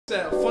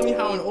Funny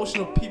how an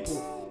ocean of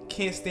people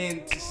can't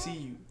stand to see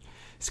you.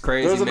 It's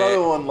crazy, There's man.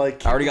 another one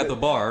like. I already got the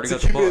bar.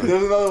 There's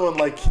another one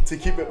like to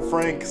keep it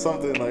frank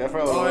something like I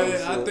forgot. Oh,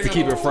 yeah, I think to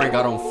keep it frank,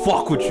 I don't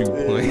fuck with you.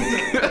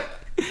 Yeah.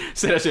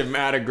 Say that shit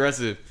mad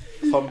aggressive.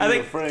 I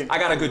think frank. I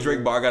got a good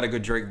Drake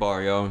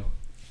bar. Yo.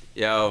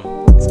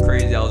 Yo, it's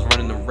crazy. I was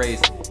running the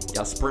race.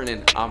 Y'all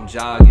sprinting. I'm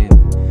jogging.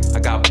 I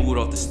got booed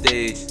off the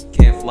stage.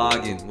 Can't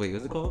flogging. Wait,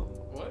 what's it called?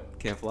 What?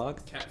 Can't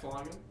flog? Cat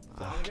flogging?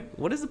 Flogging?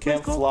 What is the place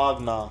Can't called?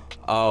 Flog Gnaw.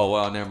 Oh,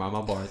 well, never mind.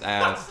 My bar is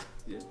ass.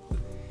 Yeah.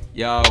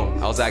 Yo,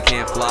 I was at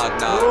Can't Flog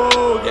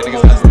Gnaw. Yeah,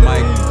 niggas got the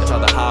mic. I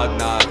tried to hog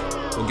knock.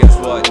 Well, guess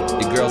what?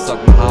 The girl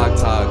sucked my hog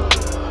tog.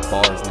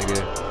 Bars,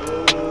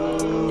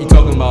 nigga. You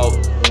talking about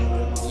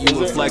you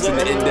were flexing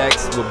the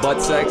index with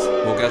butt sex?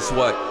 Well, guess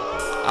what?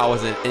 I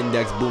was an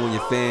index booing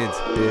your fans,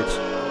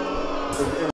 bitch.